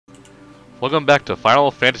Welcome back to Final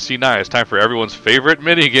Fantasy IX. It's time for everyone's favorite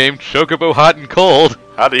minigame, Chocobo Hot and Cold.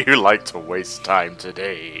 How do you like to waste time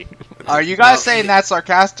today? Are you guys saying that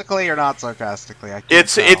sarcastically or not sarcastically? I can't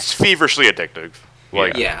tell. It's feverishly addictive.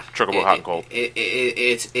 Like Chocobo Hot and Cold.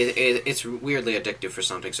 It's weirdly addictive for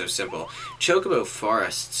something so simple. Chocobo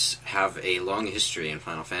forests have a long history in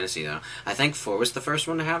Final Fantasy, though. I think 4 was the first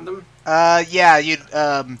one to have them.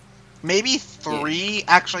 Maybe 3. Yeah.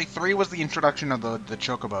 Actually, 3 was the introduction of the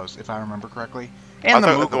Chocobos, if I remember correctly. And the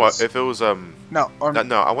Moogles. If it was no,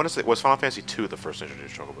 I want to say was Final Fantasy 2 the first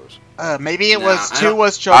introduced Chocobos. Maybe it was 2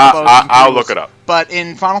 was Chocobos. I'll look it up. But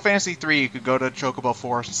in Final Fantasy 3, you could go to Chocobo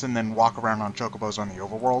Forests and then walk around on Chocobos on the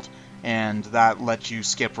overworld, and that lets you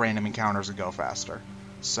skip random encounters and go faster.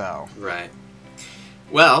 So right.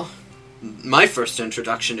 Well, my first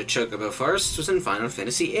introduction to Chocobo Forests was in Final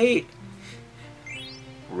Fantasy VIII.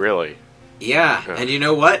 Really? Yeah, and you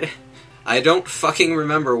know what? I don't fucking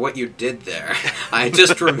remember what you did there. I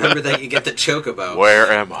just remember that you get the Chocobo. Where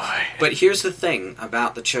am I? But here's the thing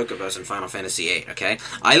about the Chocobos in Final Fantasy VIII, okay?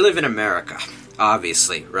 I live in America,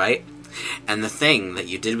 obviously, right? And the thing that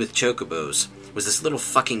you did with Chocobos was this little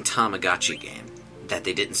fucking Tamagotchi game that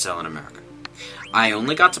they didn't sell in America. I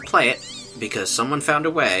only got to play it because someone found a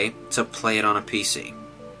way to play it on a PC.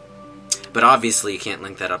 But obviously you can't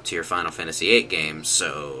link that up to your Final Fantasy VIII game,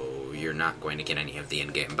 so you're not going to get any of the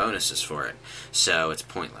in-game bonuses for it. So it's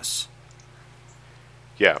pointless.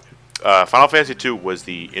 Yeah. Final Fantasy 2 was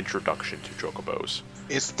the introduction to Chocobos.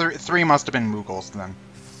 3 must have been Moogles then.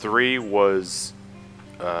 3 was...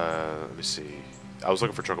 let me see. I was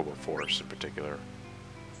looking for Chocobo Force in particular.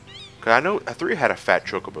 Because I know 3 had a fat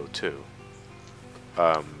Chocobo too.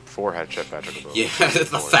 4 had fat Chocobo. Yeah,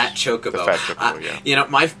 the fat Chocobo. The fat Chocobo, yeah. You know,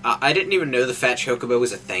 I didn't even know the fat Chocobo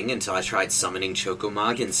was a thing until I tried summoning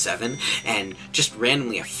Chocomog in 7, and just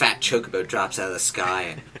randomly a fat Chocobo drops out of the sky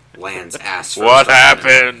and lands ass first. What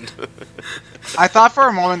happened? I thought for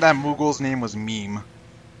a moment that Moogle's name was Meme.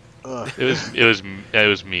 Ugh. It was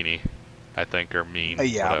Meanie, I think, or Mean.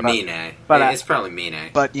 Yeah, Mine. But it's probably Mine.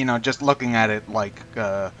 But you know, just looking at it like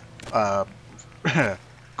Queh.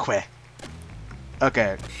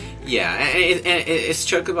 Okay. Yeah, and it's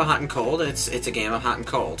Chocobo Hot and Cold. It's a game of hot and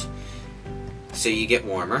cold. So you get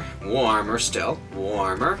warmer still,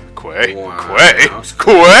 warmer. Quay. Warmer. Quay.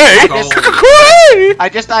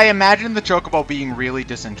 I imagine the Chocobo being really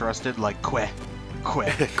disinterested, like Queh.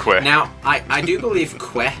 Now, I do believe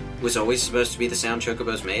Queh was always supposed to be the sound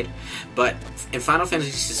Chocobos made, but in Final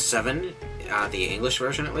Fantasy VII, the English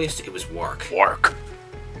version at least, it was Wark. Wark.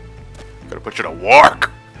 Gotta put you to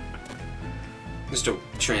work. Just a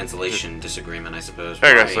translation disagreement, I suppose.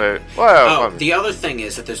 I gotta say, well, the other thing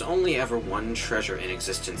is that there's only ever one treasure in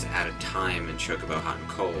existence at a time in Chocobo Hot and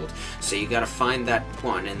Cold, so you gotta find that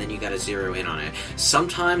one, and then you gotta zero in on it.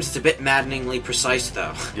 Sometimes it's a bit maddeningly precise,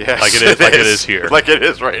 though. Yes, like it is here. Like it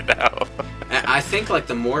is right now. I think, like,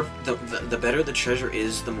 the better the treasure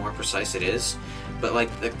is, the more precise it is. But, like,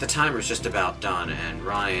 the timer's just about done, and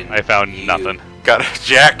Ryan... I found nothing. Got a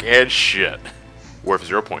jack and shit. Worth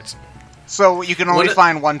 0 points. So you can only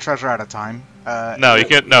find one treasure at a time? No, you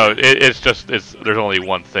can't. No, there's only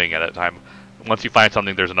one thing at a time. Once you find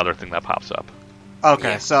something, there's another thing that pops up.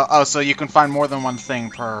 Okay, yeah. So you can find more than one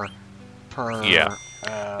thing per... Yeah.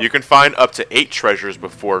 You can find up to 8 treasures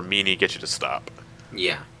before Meanie gets you to stop.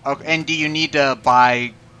 Yeah. Okay, and do you need to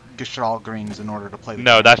buy Gestalt Greens in order to play the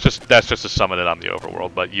No, game? that's just to summon it on the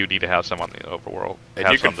overworld, but you need to have some on the overworld. And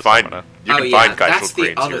you can find Gestalt that's the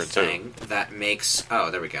Greens other here thing too. that makes... Oh,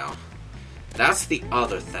 there we go. That's the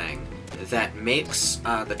other thing that makes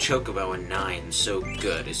the Chocobo in 9 so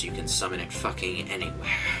good, is you can summon it fucking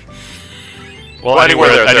anywhere. Well, anywhere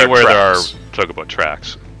there are Chocobo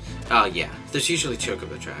tracks. Oh, yeah. There's usually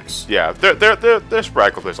Chocobo tracks. Yeah, they're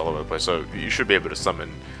sporadic places all over the place, so you should be able to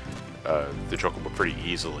summon the Chocobo pretty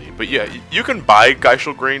easily. But yeah, you can buy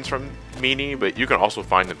Geishel Greens from Meanie, but you can also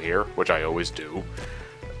find them here, which I always do.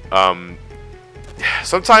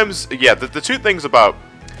 Sometimes, yeah, the two things about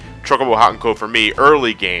Chocobo Hot and Cold for me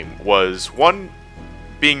early game was, one,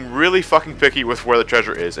 being really fucking picky with where the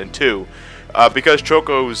treasure is, and 2, because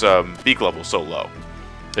Choco's beak level is so low.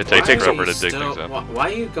 It takes forever to dig things up.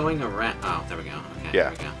 Why are you going around? Oh, there we go. Okay,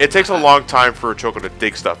 yeah, there we go. It takes a long time for Choco to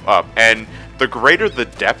dig stuff up, and the greater the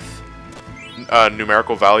depth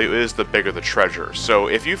numerical value is, the bigger the treasure. So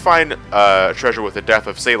if you find a treasure with a depth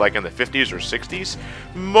of, say, like in the 50s or 60s,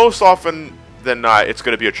 most often than not, it's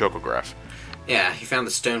going to be a Chocograph. Yeah, he found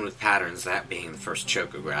the stone with patterns, that being the first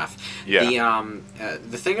Chocograph. Yeah.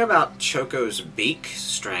 The thing about Choco's beak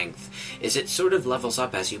strength is it sort of levels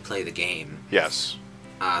up as you play the game. Yes.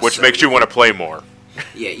 Which makes you want to play more.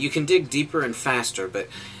 Yeah, you can dig deeper and faster, but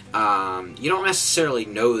You don't necessarily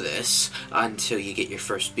know this until you get your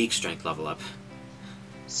first beak strength level up.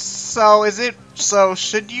 So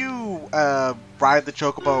should you ride the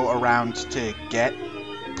chocobo around to get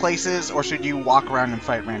places, or should you walk around and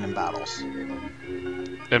fight random battles?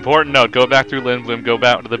 Important note, go back through Lindblom, go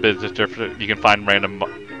back to the business district, you can find random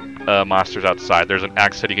monsters outside. There's an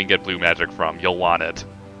axe that you can get blue magic from. You'll want it.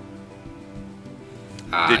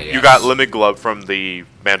 Yes. You got Limit Glove from the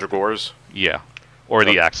Mandragores? Yeah. Or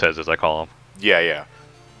the axes, as I call them. Yeah.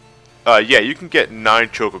 Yeah, you can get 9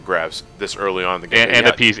 Chocograbs this early on in the game. And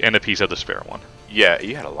a piece of the spare one. Yeah,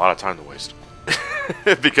 you had a lot of time to waste.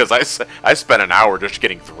 Because I spent an hour just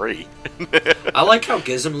getting 3. I like how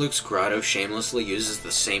Gizmluke's Grotto shamelessly uses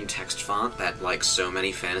the same text font that, like, so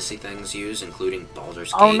many fantasy things use, including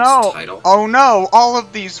Baldur's Gate's title. Oh no! All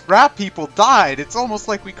of these rat people died! It's almost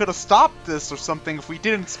like we could have stopped this or something if we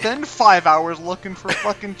didn't spend 5 hours looking for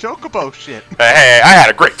fucking chocobo shit. Hey, I had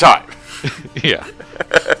a great time! Yeah.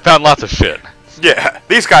 Found lots of shit. Yeah,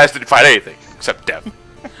 these guys didn't find anything, except death.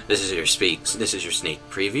 This is your sneak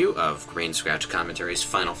preview of BrainScratch Commentaries'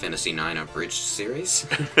 Final Fantasy IX Abridged series.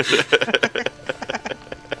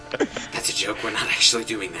 That's a joke, we're not actually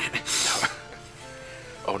doing that.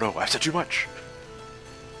 Oh no, I've said too much.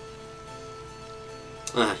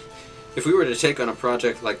 If we were to take on a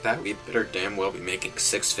project like that, we'd better damn well be making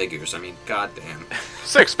 6 figures. I mean, goddamn.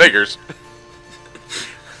 6 figures?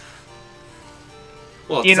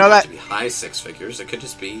 Well, it You know doesn't have that- to be high 6 figures, it could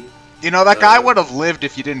just be... You know, that guy would have lived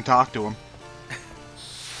if you didn't talk to him.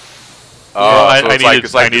 Oh, I so needed-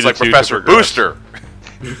 it's I like needed to Professor progress. Booster.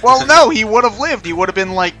 Well, no, he would have lived. He would have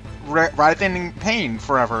been, like, writhing in pain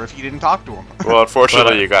forever if you didn't talk to him. Well,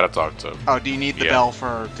 unfortunately, But, you gotta talk to him. Oh, do you need the Yeah. bell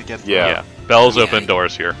to get through? Yeah. Yeah. Bells Yeah. open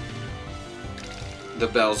doors here. The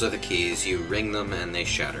bells are the keys, you ring them and they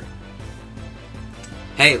shatter.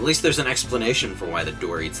 Hey, at least there's an explanation for why the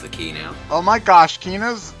door eats the key now. Oh my gosh,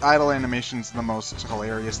 Kina's idle animation's the most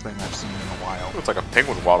hilarious thing I've seen in a while. It's like a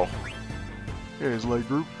penguin waddle. It's like...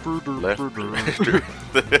 Left.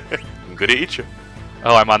 I'm gonna eat you.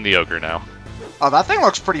 Oh, I'm on the ogre now. Oh, that thing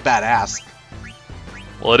looks pretty badass.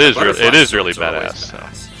 Well, it is Butterfly really swords are always badass. So.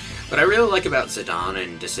 badass. What I really like about Zidane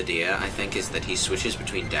and Dissidia, I think, is that he switches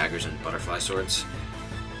between daggers and butterfly swords.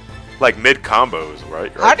 Like mid combos,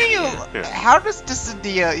 right? How do you... Yeah. How does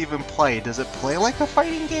Dissidia even play? Does it play like a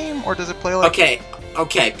fighting game, or does it play like...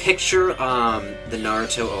 Okay, picture the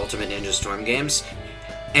Naruto Ultimate Ninja Storm games,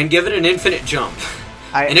 and give it an infinite jump.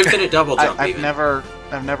 An infinite double jump, I've even. never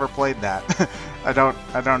played that. I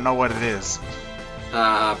don't know what it is.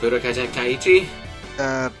 Budokai Tenkaichi?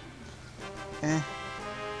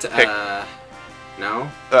 No?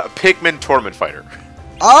 Pikmin Tournament Fighter.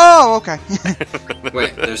 Oh, okay.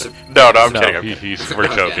 Wait, there's a... No, I'm No, kidding. we're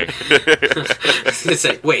Okay. joking. I was gonna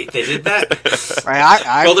say, wait, they did that?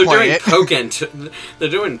 I Well, they're play doing it. Pokken. They're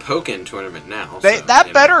doing Pokken tournament now. They, so, that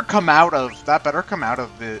you know. better come out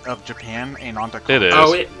of Japan and onto console. It is.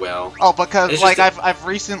 Oh, it will. Oh, because It's like just I've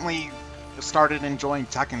recently started enjoying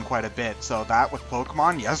Tekken quite a bit, so that with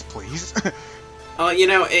Pokemon, yes, please. You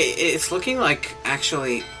know, it's looking like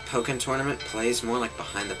actually Pokken tournament plays more like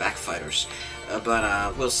behind the back fighters,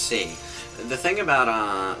 but we'll see. The thing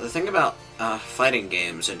about fighting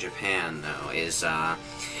games in Japan though is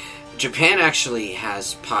Japan actually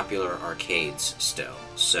has popular arcades still.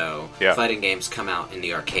 So Yeah. fighting games come out in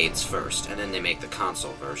the arcades first, and then they make the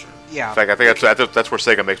console version. Yeah. In fact, I think that's where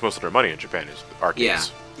Sega makes most of their money in Japan is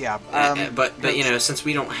arcades. Yeah. But you know, since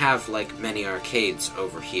we don't have like many arcades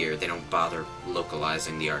over here, they don't bother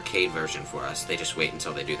localizing the arcade version for us. They just wait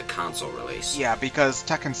until they do the console release. Yeah, because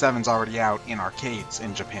Tekken 7's already out in arcades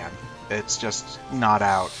in Japan. It's just not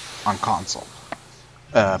out on console,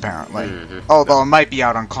 apparently. Although it might be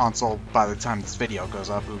out on console by the time this video goes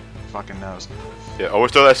up. Who fucking knows? Yeah,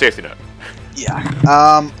 always throw that safety net.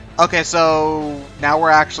 Yeah. Okay, so now we're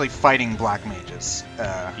actually fighting black mages.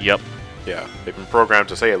 Yep. Yeah, they've been programmed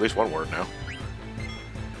to say at least one word now.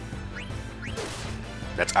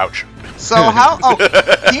 That's ouch. So how? Oh,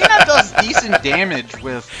 Tina does decent damage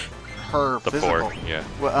with her The physical. port.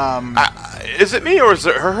 Yeah. Is it me or is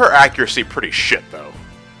her accuracy pretty shit though?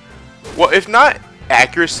 Well, if not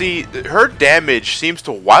accuracy, her damage seems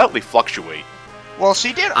to wildly fluctuate. Well,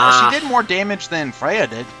 she did more damage than Freya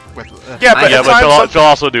did with. Yeah, but Yeah, at but times she'll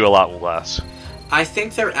also do a lot less. I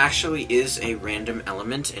think there actually is a random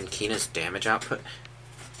element in Kina's damage output.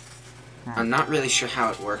 I'm not really sure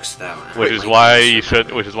how it works though. Which is why you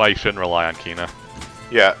shouldn't rely on Kina.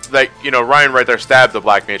 yeah, like, you know, Ryan right there stabbed the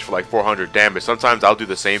Black Mage for like 400 damage. Sometimes I'll do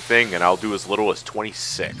the same thing and I'll do as little as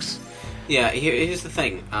 26. Yeah, here's the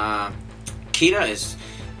thing. Kina is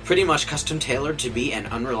pretty much custom tailored to be an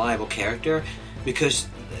unreliable character because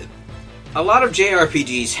A lot of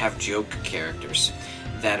JRPGs have joke characters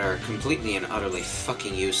that are completely and utterly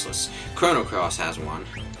fucking useless. Chrono Cross has one.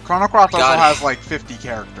 Chrono Cross also God. has like 50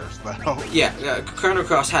 characters, though. Yeah, Chrono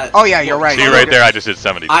Cross has... Oh yeah, you're right. See, right there, I just did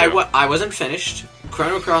 72. I wasn't finished.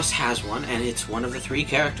 Chrono Cross has one, and it's one of the 3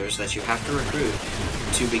 characters that you have to recruit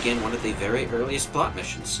to begin one of the very earliest plot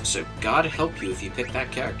missions. So God help you if you pick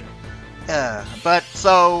that character. But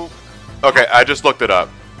so... Okay, I just looked it up.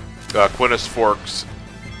 Quintus Forks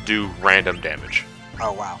do random damage.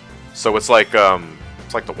 Oh wow. So it's like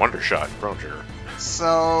the Wonder Shot Chrono Trigger.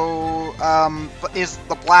 So, but is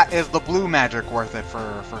the blue magic worth it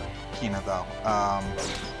for Kina though?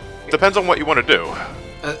 Depends on what you want to do.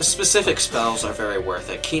 Specific spells are very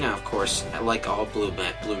worth it. Kina, of course, like all blue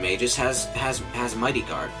mages, has Mighty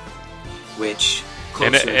Guard, which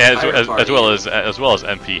And as well as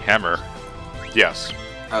MP Hammer. Yes.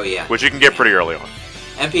 Oh yeah. Which you can get pretty early on.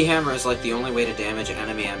 MP Hammer is like the only way to damage an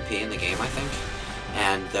enemy MP in the game, I think.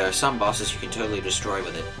 And there are some bosses you can totally destroy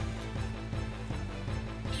with it.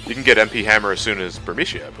 You can get MP Hammer as soon as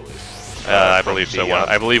Burmecia, I believe. I believe so.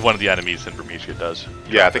 I believe one of the enemies in Burmecia does.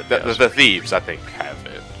 Yeah, I think the thieves, I think, have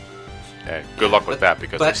it. And good luck with that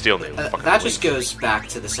because they steal names. That just goes back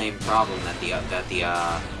to the same problem that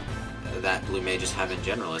blue mages have in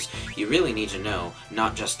general. Is you really need to know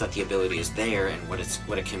not just that the ability is there and what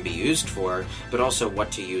it can be used for, but also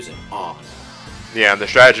what to use it on. Yeah, and the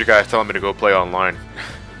strategy guy is telling me to go play online.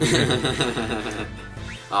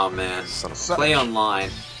 Oh man, play online.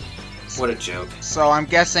 What a joke. So I'm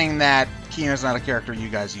guessing that Kina's not a character you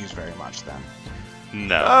guys use very much then.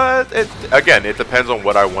 No. Again, it depends on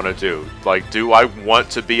what I want to do. Like, do I want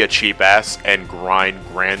to be a cheap ass and grind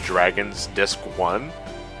Grand Dragons Disc 1?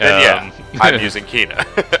 Then yeah, I'm using Kina.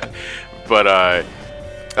 But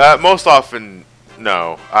most often,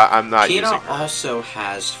 no, I'm not using her. Kina also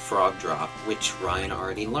has Frog Drop, which Ryan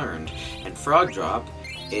already learned. And Frog Drop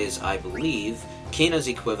is, I believe, Kina's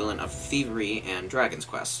equivalent of Thievery and Dragon's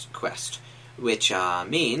Quest, which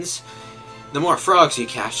means the more frogs you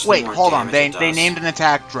catch, the more damage hold on. it does. They named an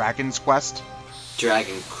attack Dragon's Quest?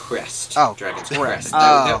 Dragon Crest. Oh, Dragon's Crest. Crest.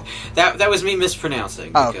 Oh. That was me mispronouncing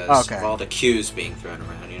because of all the Q's being thrown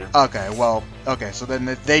around, you know? Okay, so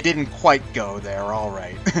then they didn't quite go there,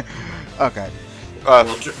 alright. Okay.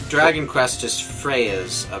 Well, Dragon Quest is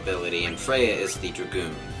Freya's ability, and Freya is the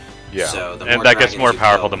Dragoon. Yeah. So the more And that gets dragons more you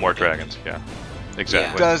powerful kill, the more dragons, yeah.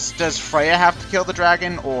 Exactly. Does Freya have to kill the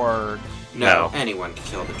dragon, or... No, anyone can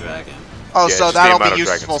kill the dragon. Oh, Yeah, so just the that'll amount be of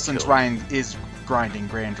useful dragons since killed. Ryan is grinding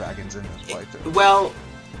Grand Dragons in this playthrough. Well,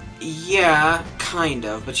 yeah, kind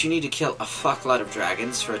of, but you need to kill a fuckload of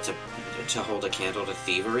dragons for it to hold a candle to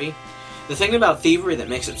Thievery. The thing about Thievery that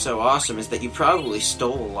makes it so awesome is that you probably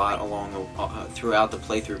stole a lot throughout the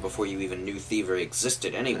playthrough before you even knew Thievery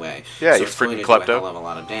existed anyway. Yeah, so you it's going freaking to do a klepto. hell of a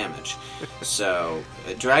lot of damage. So,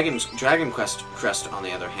 Dragon Crest, on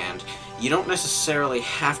the other hand, you don't necessarily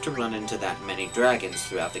have to run into that many dragons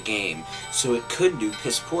throughout the game, so it could do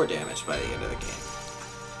piss poor damage by the end of the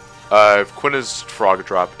game. Quina's Frog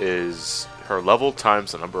Drop is her level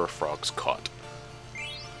times the number of frogs caught.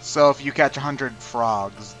 So if you catch 100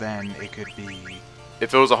 frogs, then it could be...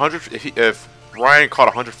 If it was 100, if Ryan caught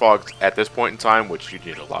 100 frogs at this point in time, which you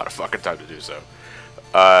need a lot of fucking time to do so,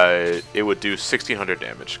 it would do 1,600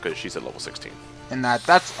 damage because she's at level 16. And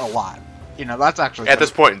that's a lot. You know, that's actually... At this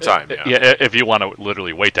point in time, yeah. Yeah, if you want to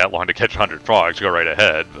literally wait that long to catch 100 frogs, go right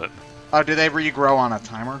ahead, but... Oh, do they regrow on a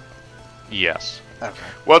timer? Yes. Okay.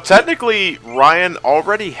 Well, technically, Ryan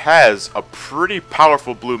already has a pretty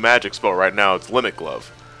powerful blue magic spell right now. It's Limit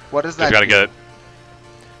Glove. What does You that gotta do? get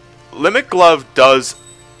Limit Glove does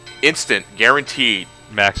instant, guaranteed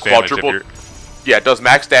max damage if quadruple. you're... Yeah, it does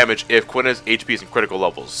max damage if Quina's HP is in critical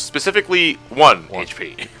levels. Specifically, 1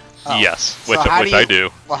 HP. Oh. Yes, So which how do I you- do.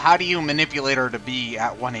 Well, how do you manipulate her to be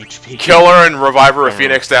at 1 HP? Kill her and revive her with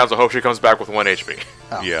Phoenix Downs. I hope she comes back with 1 HP.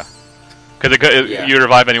 Oh. Yeah. Because Yeah. you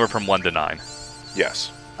revive anywhere from 1 to 9.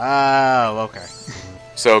 Yes. Oh, okay.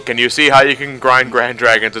 So, can you see how you can grind Grand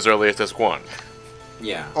Dragons as early as this one?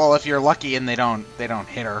 Yeah. Well, if you're lucky and they don't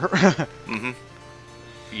hit her. Mm-hmm.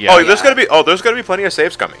 Yeah. There's gonna be plenty of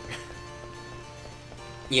saves coming.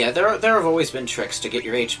 Yeah, there have always been tricks to get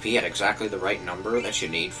your HP at exactly the right number that you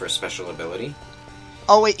need for a special ability.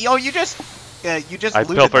 Oh wait, you just I looted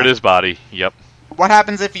pilfered them. his body. Yep. What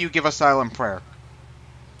happens if you give a silent prayer?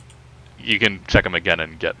 You can check him again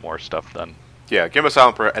and get more stuff done. Yeah, give him a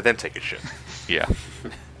silent prayer and then take a shit. Yeah.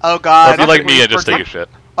 Oh Or God! if you like me, please I just take a forgive- shit.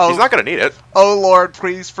 Oh, He's not gonna need it. oh Lord,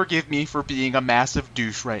 please forgive me for being a massive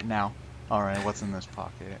douche right now. All right, what's in this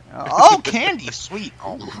pocket? Oh, candy, sweet.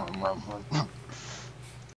 Oh.